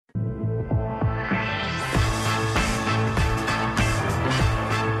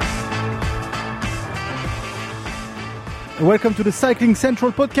Welcome to the Cycling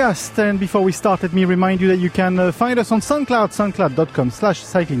Central podcast. And before we start, let me remind you that you can find us on SoundCloud,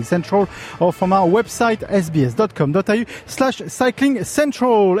 soundcloud.com/Cycling Central, or from our website, sbs.com.au/Cycling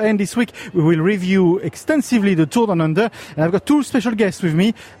Central. And this week, we will review extensively the Tour Down Under. And I've got two special guests with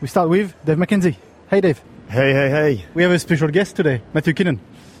me. We start with Dave McKenzie. Hey, Dave. Hey. We have a special guest today, Matthew Kinnan.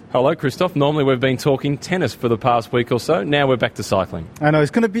 Hello, Christophe. Normally we've been talking tennis for the past week or so. Now we're back to cycling. I know, it's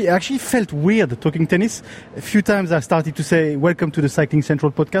going to be... actually felt weird talking tennis. A few times I started to say, welcome to the Cycling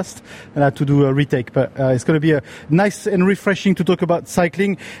Central podcast, and I had to do a retake. But it's going to be a nice and refreshing to talk about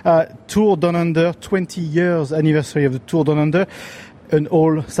cycling. Tour Down Under, 20 years anniversary of the Tour Down Under, an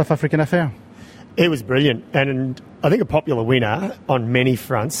all South African affair. It was brilliant, and I think a popular winner on many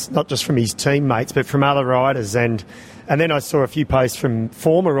fronts, not just from his teammates, but from other riders. And then I saw a few posts from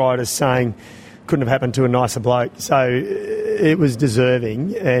former riders saying couldn't have happened to a nicer bloke. So it was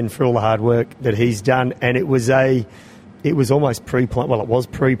deserving, and for all the hard work that he's done. And it was almost pre-planned. Well, it was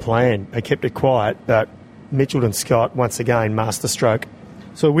pre-planned. They kept it quiet, but Mitchelton Scott, once again, masterstroke.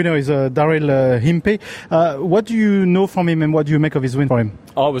 So winner is Daryl Impey. What do you know from him, and what do you make of his win for him?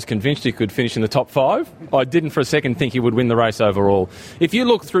 I was convinced he could finish in the top five. I didn't for a second think he would win the race overall. If you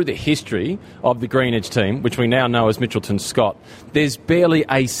look through the history of the Green Edge team, which we now know as Mitchelton Scott, there's barely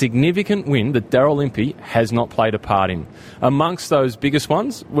a significant win that Daryl Impey has not played a part in. Amongst those biggest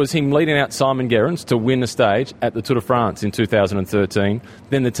ones was him leading out Simon Gerrans to win the stage at the Tour de France in 2013,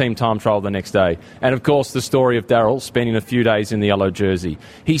 then the team time trial the next day. And of course the story of Daryl spending a few days in the yellow jersey.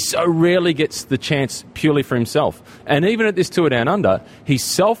 He so rarely gets the chance purely for himself. And even at this Tour Down Under, his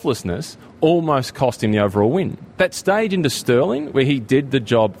selflessness almost cost him the overall win. That stage into Stirling, where he did the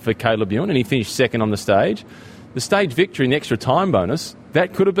job for Caleb Ewan and he finished second on the stage victory and the extra time bonus,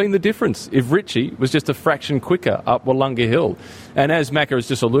 that could have been the difference if Richie was just a fraction quicker up Wollonga Hill. And as Macca has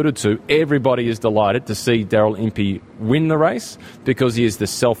just alluded to, everybody is delighted to see Daryl Impey win the race because he is the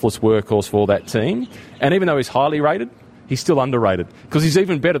selfless workhorse for that team. And even though he's highly rated, he's still underrated because he's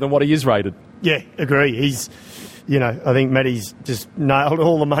even better than what he is rated. Yeah, agree. He's, I think Matty's just nailed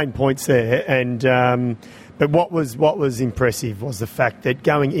all the main points there. And but what was impressive was the fact that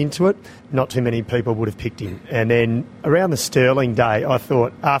going into it, not too many people would have picked him. And then around the Stirling day,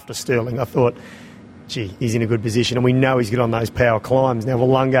 after Stirling, I thought, gee, he's in a good position. And we know he's good on those power climbs. Now,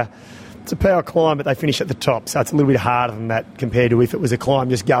 Wollonga, it's a power climb, but they finish at the top. So it's a little bit harder than that compared to if it was a climb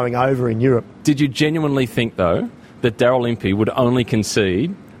just going over in Europe. Did you genuinely think, though, that Daryl Impey would only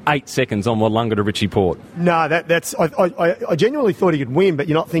concede 8 seconds on Wollonga to Richie Porte? No, I genuinely thought he could win, but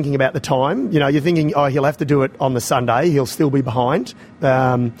you're not thinking about the time. You're thinking, he'll have to do it on the Sunday. He'll still be behind.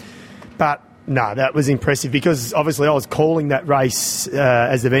 But no, that was impressive because obviously I was calling that race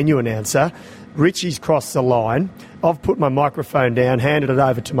as the venue announcer. Richie's crossed the line. I've put my microphone down, handed it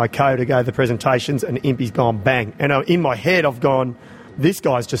over to my co to go to the presentations, and Impey's gone bang. And in my head, I've gone, this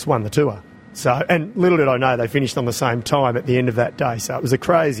guy's just won the Tour. So, and little did I know they finished on the same time at the end of that day. So it was a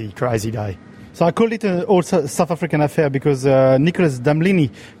crazy, crazy day. So I called it an all South African affair because Nicholas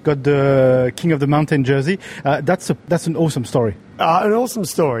Damlini got the King of the Mountain jersey. That's an awesome story. An awesome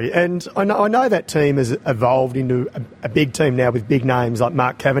story. And I know that team has evolved into a big team now with big names like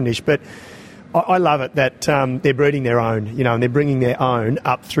Mark Cavendish, but I love it that they're breeding their own, and they're bringing their own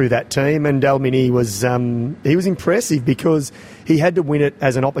up through that team. And Damlini was impressive because he had to win it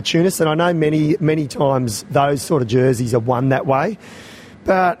as an opportunist. And I know many times those sort of jerseys are won that way.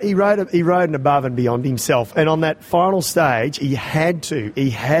 But he rode an above and beyond himself. And on that final stage, he had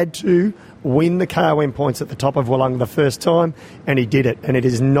to win the KOM points at the top of Wollonga the first time, and he did it. And it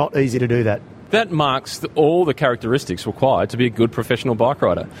is not easy to do that. That marks all the characteristics required to be a good professional bike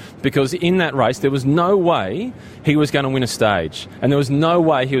rider. Because in that race, there was no way he was going to win a stage. And there was no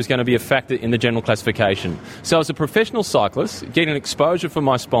way he was going to be a factor in the general classification. So as a professional cyclist, getting exposure for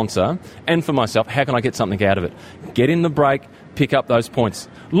my sponsor and for myself, how can I get something out of it? Get in the break, pick up those points.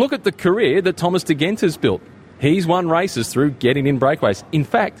 Look at the career that Thomas de Gent has built. He's won races through getting in breakaways. In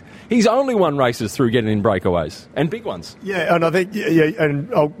fact, he's only won races through getting in breakaways, and big ones. Yeah, and I think,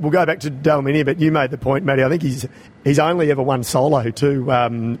 we'll go back to Damlini, but you made the point, Matty. I think he's only ever won solo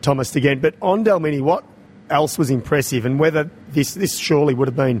to Thomas de Gent. But on Damlini, what else was impressive, and whether this surely would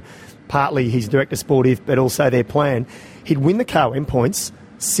have been partly his director sportive, but also their plan, he'd win the KOM points,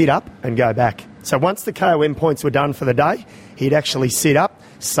 sit up and go back. So once the KOM points were done for the day, he'd actually sit up,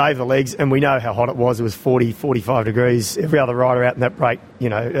 save the legs, and we know how hot it was. It was 40, 45 degrees. Every other rider out in that break,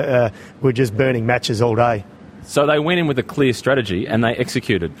 were just burning matches all day. So they went in with a clear strategy and they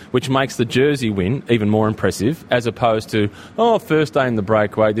executed, which makes the Jersey win even more impressive, as opposed to, first day in the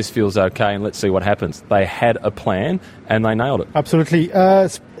breakaway, this feels okay and let's see what happens. They had a plan and they nailed it. Absolutely.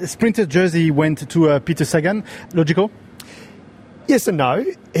 Sprinter Jersey went to Peter Sagan. Logical? Yes and no.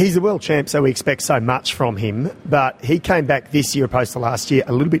 He's a world champ, so we expect so much from him. But he came back this year opposed to last year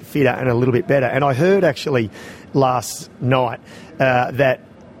a little bit fitter and a little bit better. And I heard actually last night that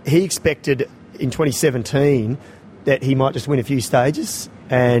he expected in 2017 that he might just win a few stages,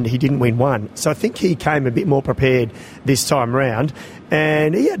 and he didn't win one. So I think he came a bit more prepared this time round,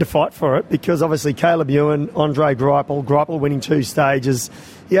 and he had to fight for it because obviously Caleb Ewan, Andre Greipel winning 2 stages,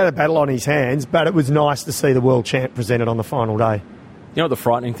 he had a battle on his hands, but it was nice to see the world champ presented on the final day. You know what the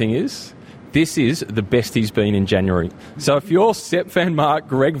frightening thing is? This is the best he's been in January. So if you're Sepp van Mark,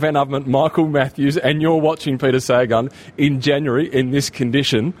 Greg Van Avermaet, Michael Matthews, and you're watching Peter Sagan in January in this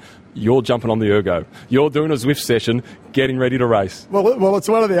condition, you're jumping on the ergo. You're doing a Zwift session, getting ready to race. Well, it's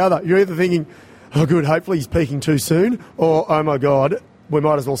one or the other. You're either thinking, oh, good, hopefully he's peaking too soon, or, oh, my God, we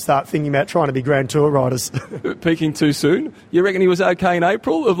might as well start thinking about trying to be Grand Tour riders. Peaking too soon? You reckon he was okay in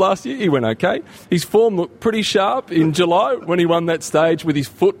April of last year? He went okay. His form looked pretty sharp in July when he won that stage with his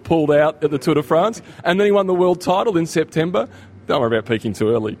foot pulled out at the Tour de France, and then he won the world title in September. Don't worry about peaking too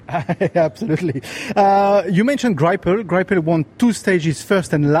early. Absolutely. You mentioned Greipel. Greipel won 2 stages,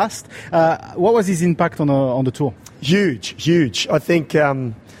 first and last. What was his impact on the Tour? Huge. I think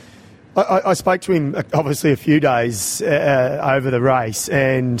I spoke to him obviously a few days over the race,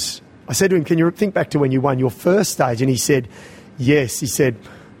 and I said to him, can you think back to when you won your first stage? And he said, yes. He said,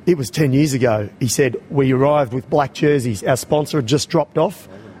 it was 10 years ago. He said, we arrived with black jerseys. Our sponsor had just dropped off,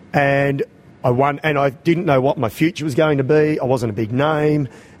 and I won, and I didn't know what my future was going to be. I wasn't a big name.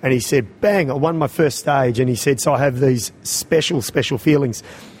 And he said, bang, I won my first stage. And he said, so I have these special feelings.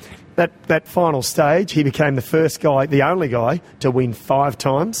 That final stage, he became the first guy, the only guy, to win 5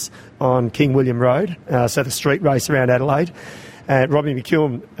 times on King William Road, so the street race around Adelaide. Robbie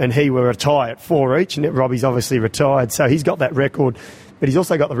McEwen and he were a tie at 4 each, and Robbie's obviously retired, so he's got that record. But he's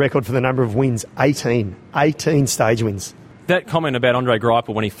also got the record for the number of wins, 18 stage wins. That comment about Andre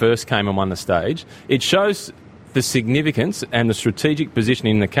Greipel when he first came and won the stage, it shows the significance and the strategic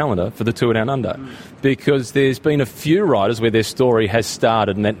positioning in the calendar for the Tour Down Under, because there's been a few riders where their story has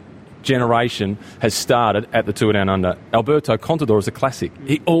started and that generation has started at the Tour Down Under. Alberto Contador is a classic.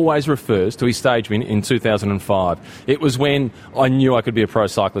 He always refers to his stage win in 2005. It was when I knew I could be a pro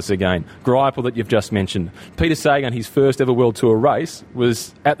cyclist again. Greipel that you've just mentioned. Peter Sagan, his first ever World Tour race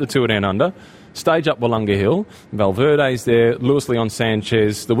was at the Tour Down Under. Stage up Wollonga Hill, Valverde's there, Luis Leon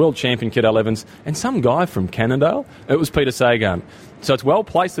Sanchez, the world champion Cadel Evans, and some guy from Cannondale. It was Peter Sagan. So it's well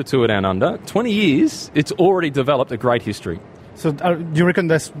placed, the Tour Down Under. 20 years, it's already developed a great history. So do you reckon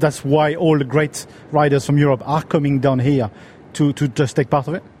that's why all the great riders from Europe are coming down here to just take part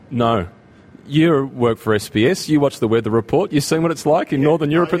of it? No. You work for SBS, you watch the weather report, you've seen what it's like in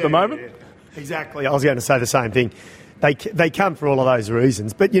Northern Europe at the moment? Yeah. Exactly, I was going to say the same thing. They come for all of those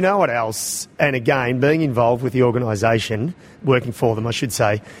reasons. But you know what else? And again, being involved with the organisation, working for them, I should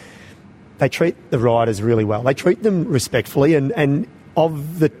say, they treat the riders really well. They treat them respectfully. And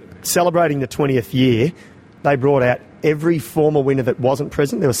of the celebrating the 20th year, they brought out every former winner that wasn't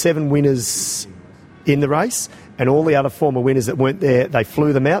present. There were 7 winners in the race, and all the other former winners that weren't there, they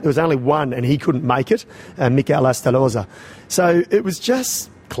flew them out. There was only one, and he couldn't make it, Mikel Astaloza. So it was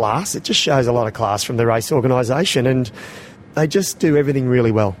just class. It just shows a lot of class from the race organisation, and they just do everything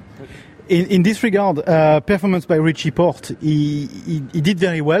really well. In this regard, performance by Richie Porte, he did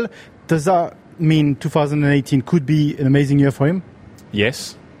very well. Does that mean 2018 could be an amazing year for him?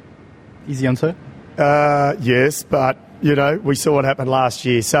 Yes. Easy answer? Yes, but, we saw what happened last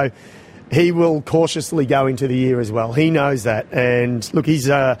year. So he will cautiously go into the year as well. He knows that. And, look, his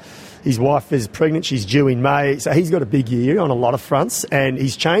wife is pregnant. She's due in May. So he's got a big year on a lot of fronts. And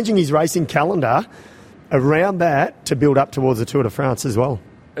he's changing his racing calendar around that to build up towards the Tour de France as well.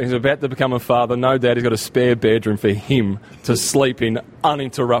 He's about to become a father. No doubt he's got a spare bedroom for him to sleep in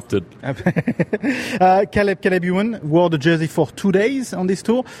uninterrupted. Caleb Ewan wore the jersey for 2 days on this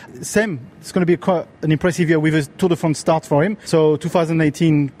tour. Sam, it's going to be quite an impressive year with a Tour de France start for him. So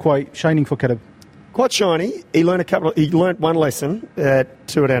 2018 quite shining for Caleb. Quite shiny. He learnt one lesson at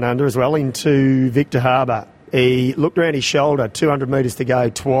Tour Down Under as well into Victor Harbour. He looked around his shoulder, 200 metres to go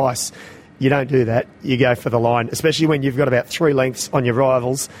twice. You don't do that. You go for the line, especially when you've got about 3 lengths on your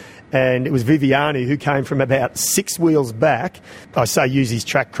rivals. And it was Viviani who came from about 6 wheels back. I say use his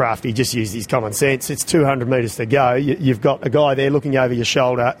track craft. He just used his common sense. It's 200 metres to go. You've got a guy there looking over your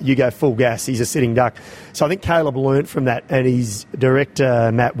shoulder. You go full gas. He's a sitting duck. So I think Caleb learnt from that. And his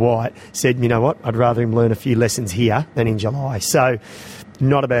director, Matt White, said, you know what, I'd rather him learn a few lessons here than in July. So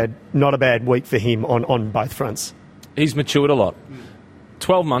not a bad week for him on both fronts. He's matured a lot.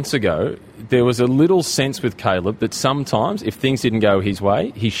 12 months ago, there was a little sense with Caleb that sometimes, if things didn't go his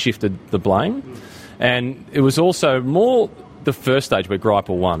way, he shifted the blame. And it was also more the first stage where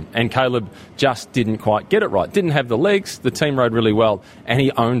Greipel won, and Caleb just didn't quite get it right. Didn't have the legs, the team rode really well, and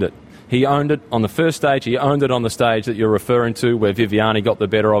he owned it. He owned it on the first stage, he owned it on the stage that you're referring to where Viviani got the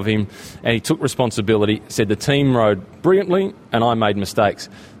better of him, and he took responsibility, said the team rode brilliantly and I made mistakes.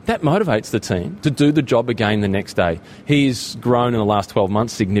 That motivates the team to do the job again the next day. He's grown in the last 12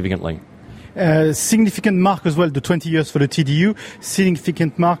 months significantly. Significant mark as well, the 20 years for the TDU.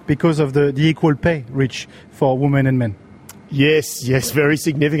 Significant mark because of the equal pay reach for women and men. Yes, very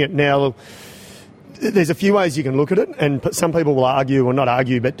significant. Now, there's a few ways you can look at it, and some people will argue, or not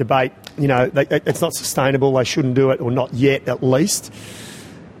argue, but debate, it's not sustainable, they shouldn't do it, or not yet at least.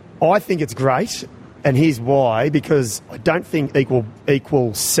 I think it's great, and here's why, because I don't think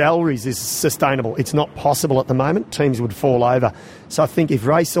equal salaries is sustainable. It's not possible at the moment. Teams would fall over. So I think if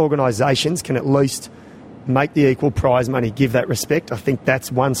race organisations can at least make the equal prize money, give that respect, I think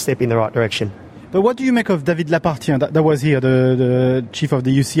that's one step in the right direction. But what do you make of David Lapartien, that was here, the chief of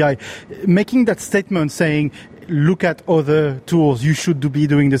the UCI, making that statement saying, look at other tours, you should be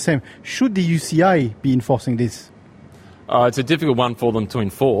doing the same. Should the UCI be enforcing this? It's a difficult one for them to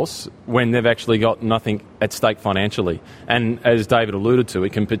enforce when they've actually got nothing at stake financially. And as David alluded to,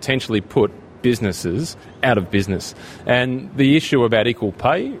 it can potentially put businesses out of business. And the issue about equal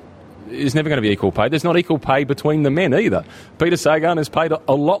pay is never going to be equal pay. There's not equal pay between the men either. Peter Sagan is paid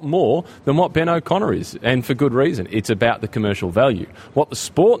a lot more than what Ben O'Connor is, and for good reason. It's about the commercial value. What the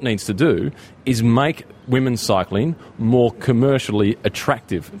sport needs to do is make women's cycling more commercially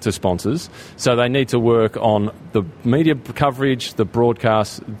attractive to sponsors. So they need to work on the media coverage, the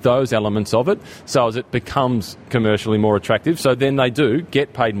broadcast, those elements of it, so as it becomes commercially more attractive. So then they do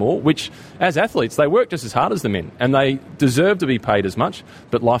get paid more, which as athletes, they work just as hard as the men and they deserve to be paid as much,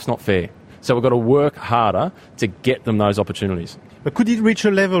 but life's not fair. So we've got to work harder to get them those opportunities. But could it reach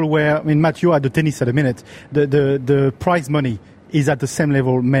a level where, Matt, you are the tennis at a minute, the prize money is at the same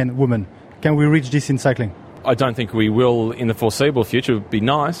level men, women? Can we reach this in cycling? I don't think we will in the foreseeable future. It would be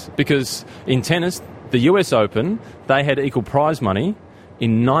nice because in tennis, the US Open, they had equal prize money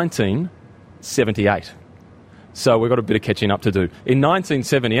in 1978. So we've got a bit of catching up to do. In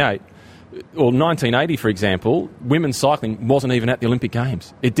 1978, or 1980, for example, women's cycling wasn't even at the Olympic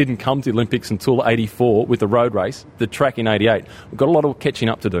Games. It didn't come to the Olympics until 84 with the road race, the track in 88. We've got a lot of catching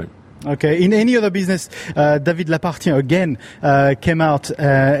up to do. Okay. In any other business, David Lapartien again came out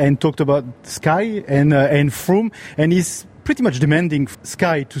and talked about Sky and Froome, and he's pretty much demanding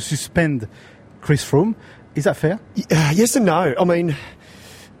Sky to suspend Chris Froome. Is that fair? Yes and no.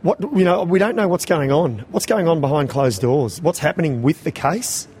 We don't know what's going on. What's going on behind closed doors? What's happening with the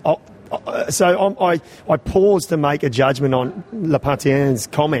case? So I pause to make a judgment on Lapartien's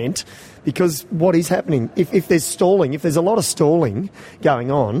comment, because what is happening? If there's stalling, if there's a lot of stalling going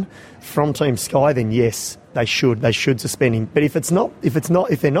on from Team Sky, then yes, they should suspend him. But if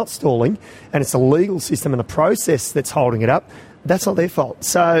they're not stalling, and it's a legal system and a process that's holding it up, that's not their fault.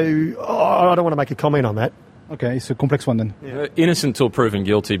 So I don't want to make a comment on that. Okay, it's a complex one then. Yeah. Innocent till proven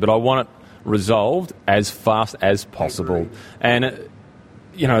guilty, but I want it resolved as fast as possible. And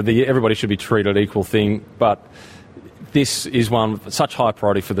everybody should be treated equal thing, but this is one with such high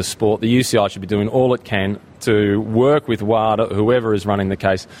priority for the sport. The UCI should be doing all it can to work with WADA, whoever is running the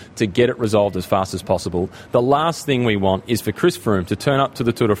case, to get it resolved as fast as possible. The last thing we want is for Chris Froome to turn up to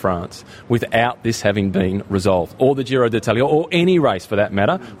the Tour de France without this having been resolved, or the Giro d'Italia, or any race for that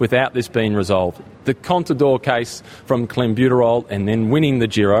matter, without this being resolved. The Contador case from Clenbuterol and then winning the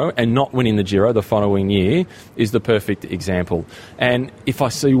Giro and not winning the Giro the following year is the perfect example. And if I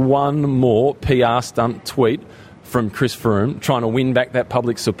see one more PR stunt tweet from Chris Froome trying to win back that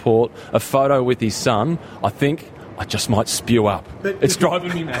public support, a photo with his son, I think I just might spew up. It's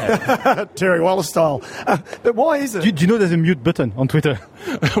driving me mad. Terry Wallace style. But why is it? Do you know there's a mute button on Twitter?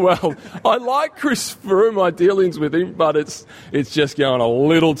 Well, I like Chris Froome, my dealings with him, but it's just going a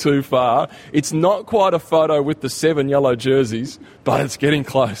little too far. It's not quite a photo with the 7 yellow jerseys, but it's getting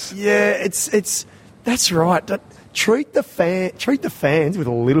close. Yeah, that's right. Treat the fans with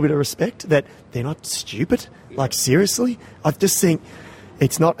a little bit of respect, that they're not stupid. Like, seriously? I just think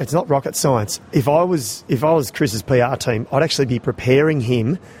it's not rocket science. If I was Chris's PR team, I'd actually be preparing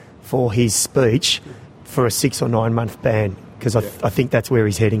him for his speech for a 6 or 9 month ban, because I think that's where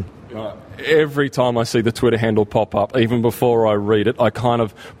he's heading. Every time I see the Twitter handle pop up, even before I read it, I kind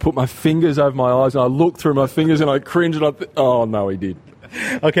of put my fingers over my eyes and I look through my fingers and I cringe and oh no, he did.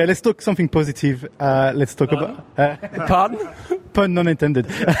 Okay, let's talk something positive. Let's talk about... Pardon? Pun non intended.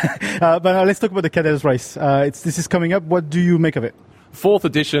 But let's talk about the Cadels race. This is coming up. What do you make of it? 4th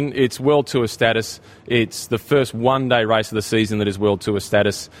edition, it's World Tour status. It's the first one-day race of the season that is World Tour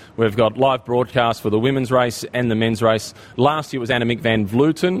status. We've got live broadcast for the women's race and the men's race. Last year it was Annemiek van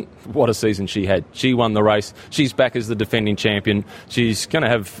Vleuten. What a season she had. She won the race. She's back as the defending champion. She's going to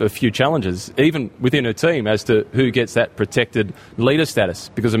have a few challenges, even within her team, as to who gets that protected leader status.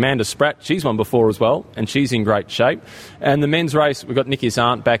 Because Amanda Spratt, she's won before as well, and she's in great shape. And the men's race, we've got Nicky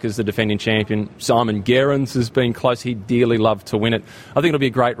Arndt back as the defending champion. Simon Gerrans has been close. He'd dearly love to win it. I think it'll be a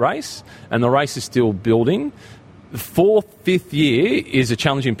great race, and the race is still building. The 4th, 5th year is a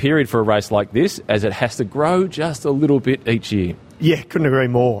challenging period for a race like this, as it has to grow just a little bit each year. Yeah, couldn't agree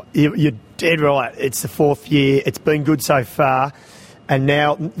more. You're dead right. It's the 4th year. It's been good so far. And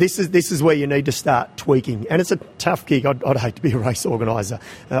now this is where you need to start tweaking. And it's a tough gig. I'd hate to be a race organiser.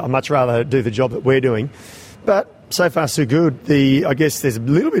 I'd much rather do the job that we're doing. But so far, so good. I guess there's a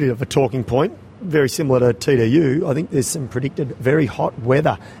little bit of a talking point, very similar to TDU. I think there's some predicted very hot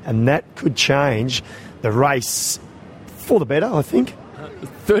weather, and that could change the race for the better, I think.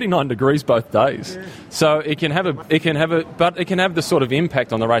 39 degrees both days. Yeah. So it can have the sort of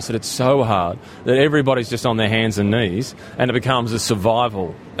impact on the race that it's so hard that everybody's just on their hands and knees, and it becomes a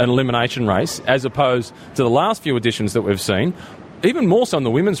survival, an elimination race, as opposed to the last few editions that we've seen. Even more so in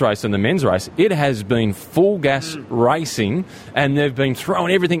the women's race than the men's race, it has been full gas racing, and they've been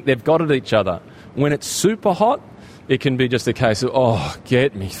throwing everything they've got at each other. When it's super hot, it can be just a case of,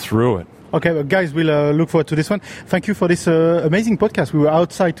 get me through it. Okay, well, guys, we'll look forward to this one. Thank you for this amazing podcast. We were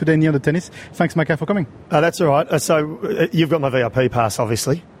outside today near the tennis. Thanks, Micah, for coming. That's all right. So you've got my VIP pass,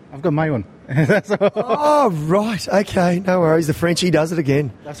 obviously. I've got my own. Oh, right. Okay. No worries. The Frenchie does it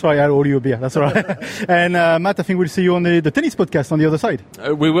again. That's why I owe you a beer. That's all right. And Matt, I think we'll see you on the tennis podcast on the other side.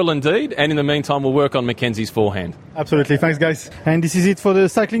 We will indeed. And in the meantime, we'll work on Mackenzie's forehand. Absolutely. Thanks, guys. And this is it for the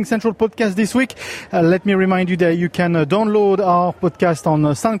Cycling Central podcast this week. Let me remind you that you can download our podcast on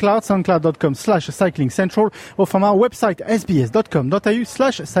SoundCloud, soundcloud.com/cyclingcentral, or from our website,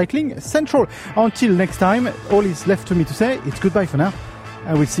 sbs.com.au/cyclingcentral. Until next time, all is left to me to say, it's goodbye for now.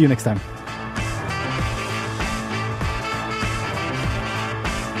 And we'll see you next time.